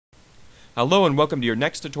Hello and welcome to your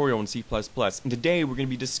next tutorial in C++, and today we're going to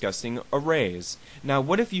be discussing arrays. Now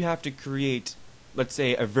what if you have to create, let's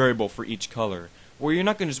say, a variable for each color? Well, you're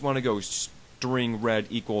not going to just want to go string red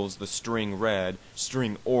equals the string red,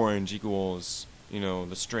 string orange equals, the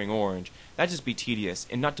string orange. That'd just be tedious,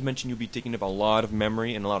 and not to mention you'll be taking up a lot of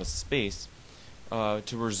memory and a lot of space to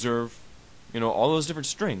reserve, all those different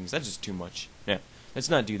strings. That's just too much. Yeah, let's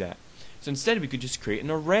not do that. So instead we could just create an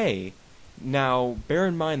array. Now, bear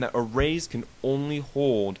in mind that arrays can only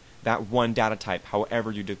hold that one data type, however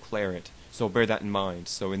you declare it. So bear that in mind.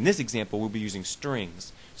 So in this example, we'll be using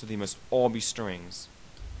strings. So they must all be strings.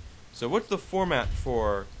 So what's the format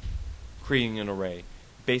for creating an array?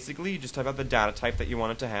 Basically, you just type out the data type that you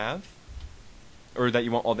want it to have, or that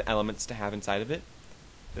you want all the elements to have inside of it.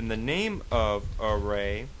 Then the name of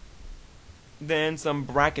array, then some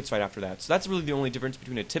brackets right after that. So that's really the only difference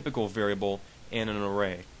between a typical variable and an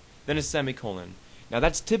array. Then a semicolon. Now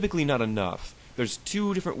that's typically not enough. There's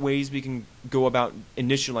two different ways we can go about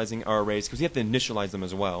initializing our arrays, because we have to initialize them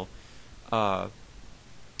as well. So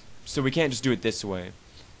we can't just do it this way.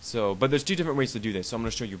 But there's two different ways to do this, so I'm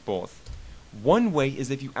going to show you both. One way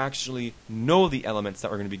is if you actually know the elements that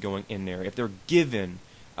are going to be going in there, if they're given.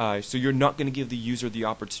 So you're not going to give the user the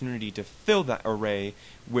opportunity to fill that array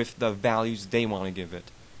with the values they want to give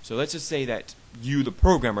it. So let's just say that you, the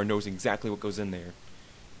programmer, knows exactly what goes in there.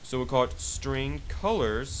 So we'll call it string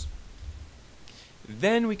colors.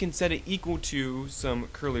 Then we can set it equal to some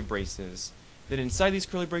curly braces. Then inside these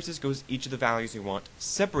curly braces goes each of the values you want,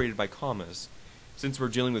 separated by commas. Since we're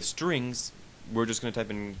dealing with strings, we're just going to type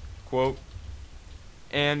in quote,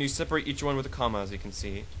 and you separate each one with a comma, as you can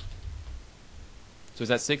see. So is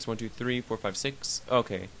that 6? 1, 2, 3, 4, 5, 6.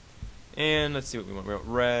 Okay. And let's see what we want. We want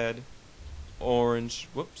red, orange.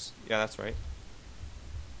 Whoops. Yeah, that's right.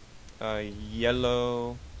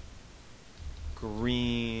 Yellow,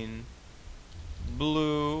 green,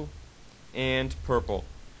 blue, and purple.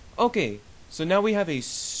 Okay, so now we have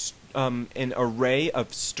an array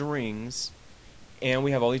of strings, and we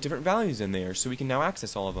have all these different values in there, so we can now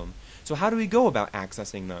access all of them. So how do we go about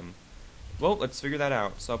accessing them? Well, let's figure that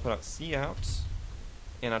out. So I'll put out cout,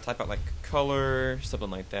 and I'll type out like color, something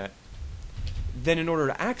like that. Then in order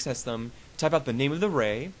to access them, type out the name of the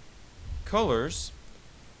array, colors,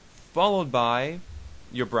 followed by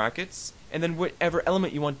your brackets, and then whatever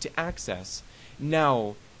element you want to access.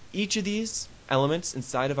 Now, each of these elements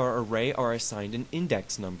inside of our array are assigned an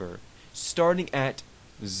index number, starting at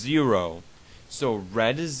 0. So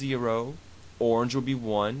red is 0, orange will be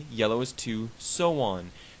 1, yellow is 2, so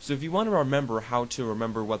on. So if you want to remember how to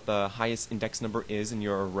remember what the highest index number is in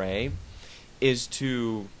your array, is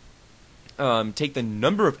to take the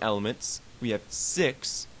number of elements, we have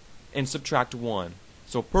 6, and subtract 1.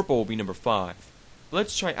 So purple will be number 5.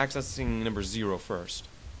 Let's try accessing number 0 first.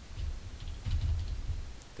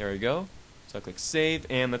 There we go. So I click save,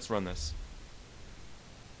 and let's run this.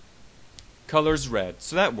 Color's red,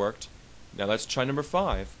 so that worked. Now let's try number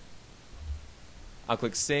 5. I'll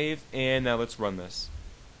click save, and now let's run this.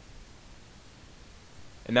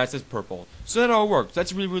 And that says purple. So that all worked.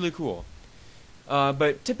 That's really, really cool.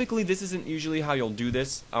 But typically this isn't usually how you'll do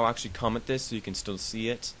this. I'll actually comment this so you can still see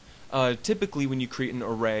it. Typically when you create an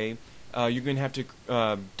array, you're going to have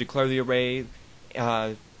to declare the array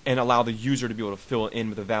and allow the user to be able to fill it in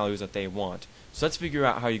with the values that they want. So let's figure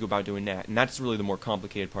out how you go about doing that, and that's really the more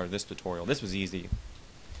complicated part of this tutorial. This was easy.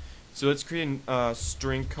 So let's create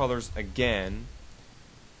string colors again,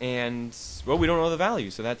 and well, we don't know the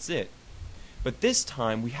value, so that's it. But this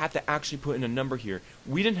time we have to actually put in a number here.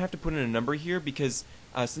 We didn't have to put in a number here because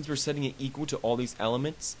since we're setting it equal to all these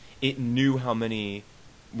elements, it knew how many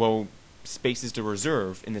spaces to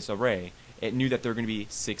reserve in this array. It knew that there were going to be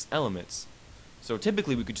 6 elements. So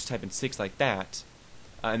typically we could just type in 6 like that,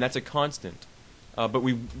 and that's a constant. But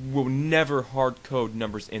we will never hard code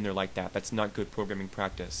numbers in there like that. That's not good programming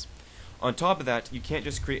practice. On top of that, you can't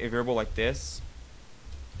just create a variable like this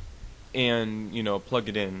and plug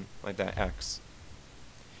it in like that, x.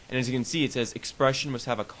 And as you can see, it says expression must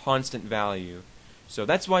have a constant value. So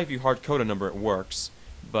that's why if you hard code a number, it works.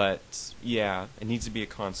 But yeah, it needs to be a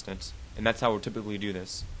constant, and that's how we'll typically do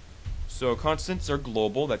this. So constants are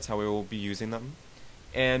global, that's how we will be using them.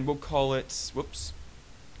 And we'll call it,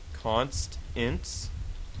 const int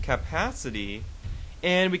capacity,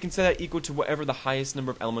 and we can set that equal to whatever the highest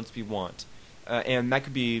number of elements we want. And that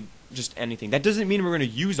could be just anything. That doesn't mean we're going to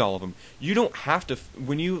use all of them. You don't have to,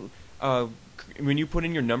 when you put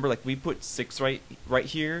in your number, like we put 6 right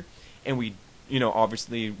here, and we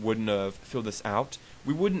obviously wouldn't have filled this out,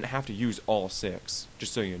 we wouldn't have to use all 6,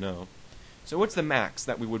 just so you know. So what's the max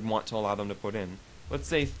that we would want to allow them to put in? Let's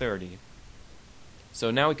say 30.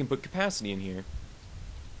 So now we can put capacity in here.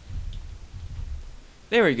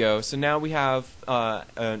 There we go. So now we have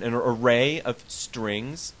an array of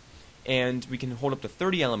strings, and we can hold up to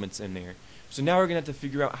 30 elements in there. So now we're going to have to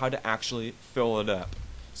figure out how to actually fill it up.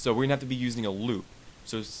 So we're going to have to be using a loop.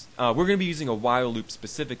 So we're going to be using a while loop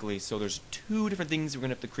specifically, so there's two different things we're going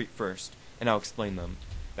to have to create first, and I'll explain them.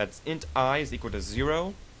 That's int I is equal to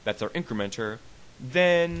 0, that's our incrementer,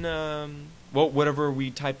 then, well, whatever we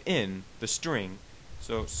type in, the string.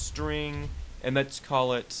 So string, and let's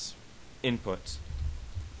call it input,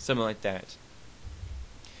 something like that.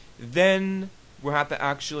 Then we'll have to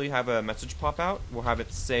actually have a message pop out. We'll have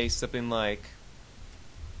it say something like,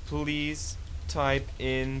 please type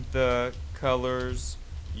in the colors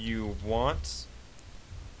you want,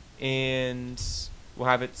 and we'll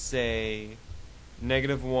have it say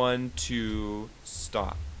 -1 to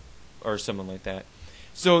stop, or something like that.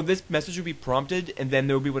 So this message will be prompted, and then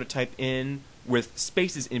they'll be able to type in with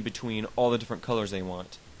spaces in between all the different colors they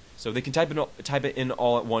want. So they can type it in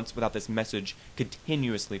all at once without this message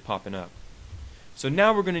continuously popping up. So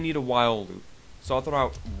now we're going to need a while loop. So I'll throw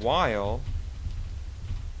out while,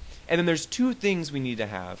 and then there's two things we need to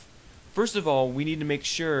have. First of all, we need to make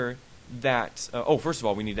sure that, first of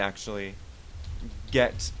all, we need to actually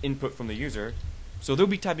get input from the user. So they'll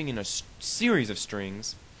be typing in a series of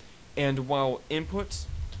strings, and while input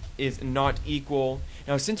is not equal,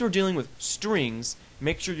 now since we're dealing with strings,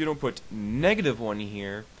 make sure you don't put -1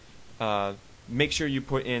 here. Make sure you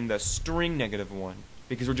put in the string -1,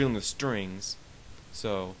 because we're dealing with strings.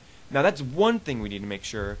 So now that's one thing we need to make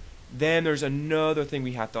sure. Then there's another thing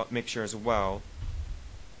we have to make sure as well,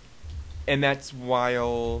 and that's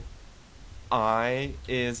while I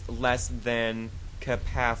is less than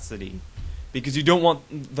capacity, because you don't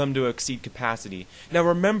want them to exceed capacity. Now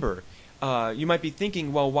remember, you might be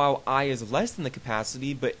thinking, well, while I is less than the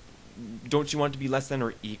capacity, but don't you want it to be less than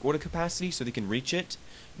or equal to capacity so they can reach it?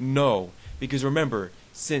 No, because remember,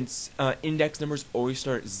 since index numbers always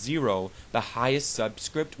start at 0, the highest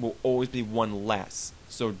subscript will always be 1 less.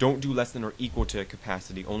 So don't do less than or equal to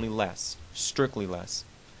capacity, only less, strictly less.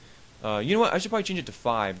 You know what, I should probably change it to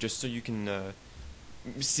 5 just so you can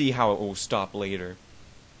see how it will stop later,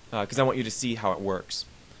 because I want you to see how it works.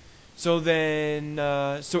 So then,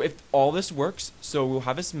 so if all this works, so we'll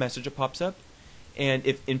have this message that pops up, and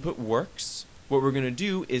if input works, what we're going to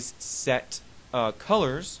do is set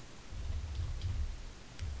colors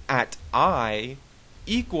at I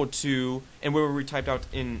equal to, and where we typed out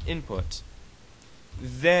in input.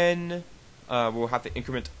 Then we'll have to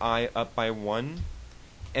increment I up by 1,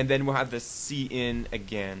 and then we'll have the cin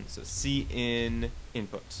again. So cin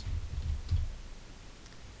input.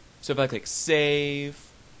 So if I click save,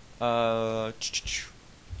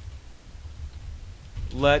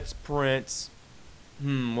 let's print,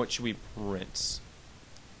 what should we print?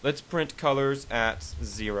 Let's print colors at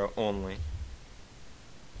 0 only.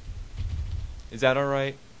 Is that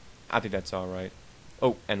alright? I think that's alright.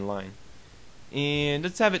 Oh, and line. And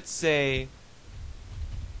let's have it say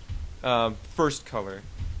first color.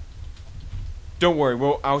 Don't worry,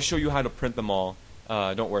 well, I'll show you how to print them all.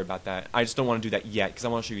 Don't worry about that. I just don't want to do that yet because I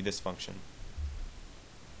want to show you this function.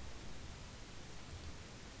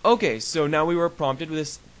 Okay, so now we were prompted with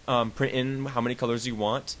this print in how many colors you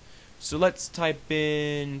want. So let's type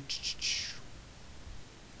in,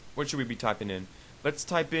 what should we be typing in? Let's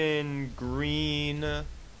type in green,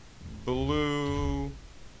 blue,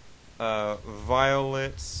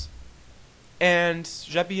 violet, and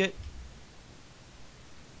should that be it?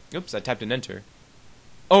 Oops, I typed in enter.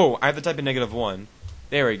 Oh, I have to type in -1.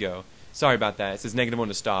 There we go. Sorry about that. It says -1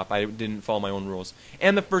 to stop. I didn't follow my own rules.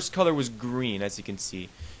 And the first color was green, as you can see.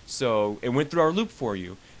 So it went through our loop for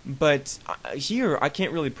you. But here, I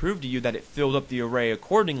can't really prove to you that it filled up the array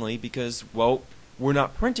accordingly because, well, we're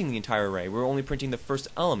not printing the entire array. We're only printing the first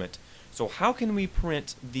element. So how can we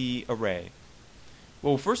print the array?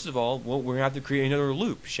 Well, first of all, we're going to have to create another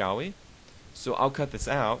loop, shall we? So I'll cut this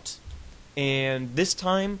out. And this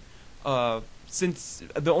time, since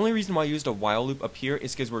the only reason why I used a while loop up here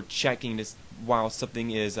is because we're checking this while something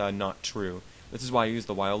is not true. This is why I used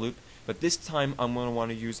the while loop. But this time, I'm going to want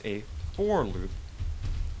to use a for loop.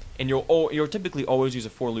 And you'll typically always use a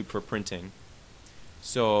for loop for printing.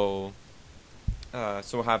 So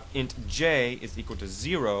we'll have int j is equal to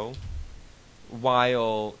 0,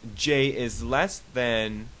 while j is less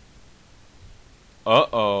than.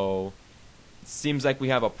 Seems like we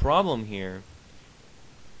have a problem here.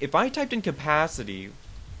 If I typed in capacity,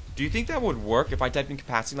 do you think that would work if I typed in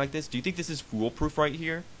capacity like this? Do you think this is foolproof right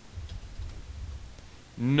here?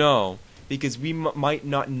 No, because we might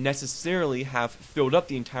not necessarily have filled up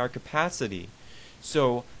the entire capacity.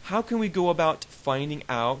 So how can we go about finding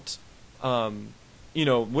out,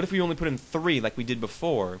 what if we only put in 3 like we did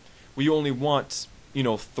before? We only want,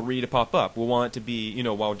 3 to pop up. We'll want it to be,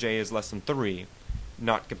 while j is less than 3,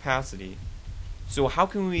 not capacity. So how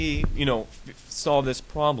can we, solve this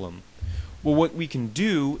problem? Well, what we can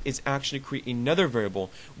do is actually create another variable.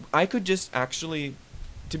 I could just actually,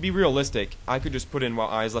 to be realistic, I could just put in while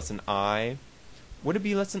I is less than I. Would it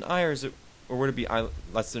be less than I, or would it be I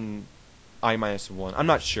less than I minus 1? I'm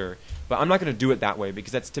not sure, but I'm not going to do it that way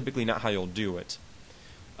because that's typically not how you'll do it.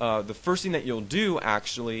 The first thing that you'll do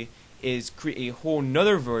actually is create a whole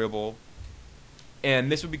nother variable,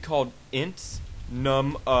 and this would be called int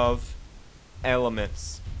num of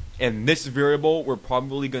elements. And this variable we're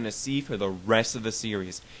probably going to see for the rest of the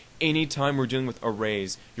series. Anytime we're dealing with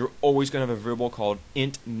arrays, you're always going to have a variable called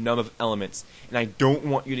int num of elements, and I don't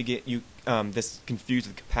want you to get this confused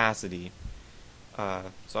with capacity.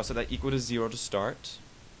 So I'll set that equal to 0 to start.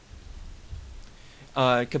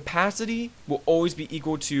 Capacity will always be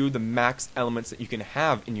equal to the max elements that you can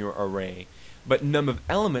have in your array, but num of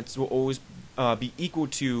elements will always be equal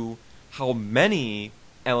to how many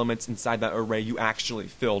elements inside that array you actually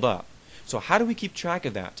filled up. So how do we keep track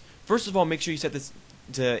of that? First of all, make sure you set this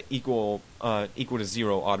to equal to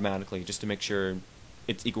 0 automatically, just to make sure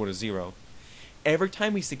it's equal to 0. Every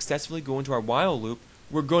time we successfully go into our while loop,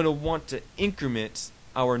 we're going to want to increment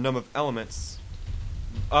our num of elements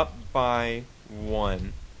up by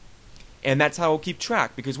 1. And that's how we'll keep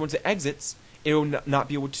track, because once it exits, it will not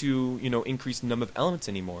be able to, increase num of elements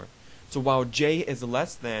anymore. So while j is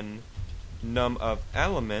less than num of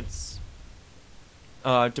elements,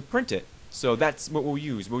 to print it. So that's what we'll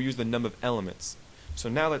use. We'll use the num of elements. So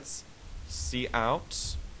now let's see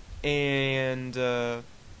out, and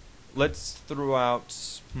let's throw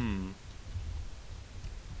out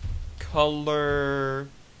color,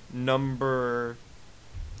 number,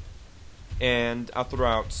 and I'll throw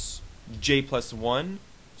out j plus 1,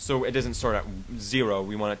 so it doesn't start at 0.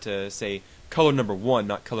 We want it to say color number 1,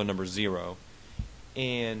 not color number 0.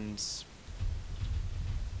 And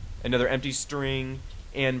another empty string,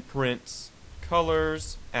 and print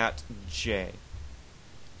colors at j.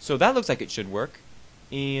 So that looks like it should work.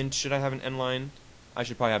 And should I have an end line? I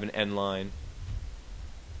should probably have an end line.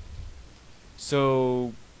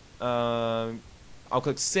 So I'll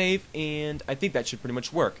click save, and I think that should pretty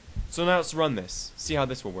much work. So now let's run this, see how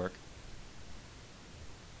this will work.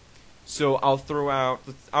 So I'll throw out,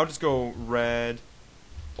 I'll just go red,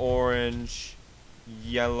 orange,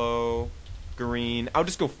 yellow, green. I'll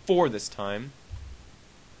just go 4 this time.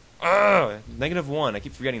 -1. I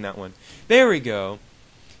keep forgetting that one. There we go.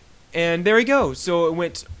 And there we go. So it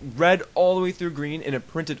went red all the way through green, and it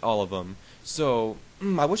printed all of them. So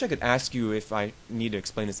I wish I could ask you if I need to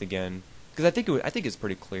explain this again, because I think it's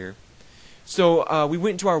pretty clear. So we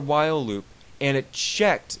went into our while loop, and it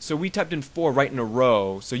checked. So we typed in 4 right in a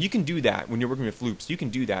row. So you can do that when you're working with loops. You can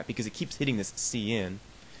do that because it keeps hitting this cin.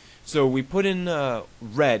 So we put in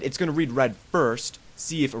red. It's going to read red first,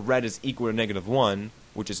 see if red is equal to -1,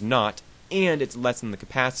 which is not, and it's less than the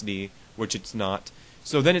capacity, which it's not.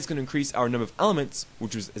 So then it's going to increase our number of elements,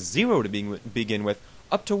 which was 0 to begin with,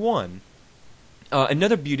 up to 1.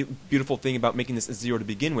 Another beautiful thing about making this 0 to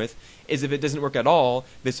begin with is if it doesn't work at all,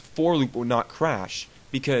 this for loop will not crash,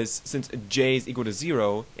 because since j is equal to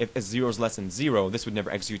 0, if 0 is less than 0, this would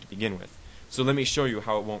never execute to begin with. So let me show you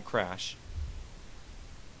how it won't crash.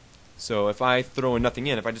 So if I throw nothing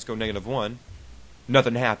in, if I just go -1,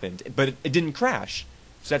 nothing happened, but it didn't crash.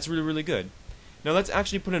 So that's really, really good. Now let's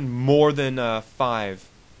actually put in more than 5.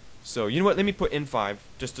 So you know what? Let me put in 5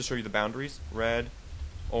 just to show you the boundaries. Red,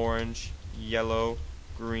 orange, yellow,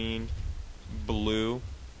 green, blue.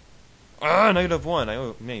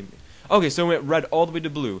 -1. Okay, so it went red all the way to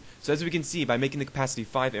blue. So as we can see, by making the capacity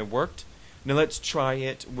 5, it worked. Now let's try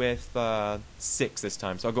it with 6 this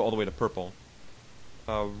time. So I'll go all the way to purple.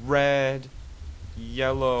 Red,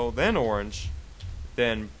 yellow, then orange,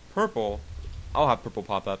 then purple. I'll have purple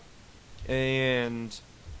pop up, and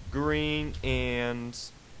green, and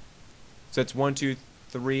so it's 1, 2,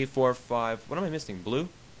 3, 4, 5. What am I missing? Blue.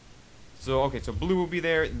 So okay, so blue will be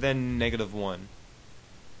there, then -1.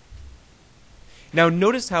 Now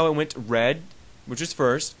notice how it went red, which was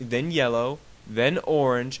first, then yellow, then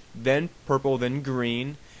orange, then purple, then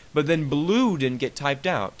green, but then blue didn't get typed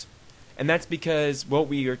out. And that's because, well,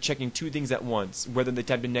 we are checking 2 things at once. Whether they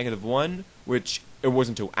typed in -1, which it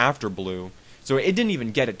wasn't until after blue. So it didn't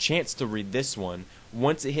even get a chance to read this one.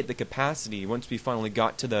 Once it hit the capacity, once we finally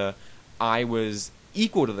got to the I was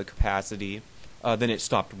equal to the capacity, then it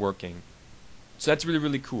stopped working. So that's really,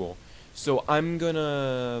 really cool. So I'm going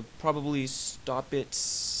to probably stop it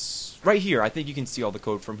right here, I think you can see all the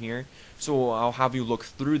code from here. So I'll have you look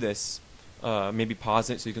through this, maybe pause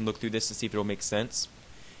it so you can look through this to see if it'll make sense.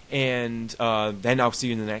 And then I'll see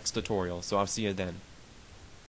you in the next tutorial. So I'll see you then.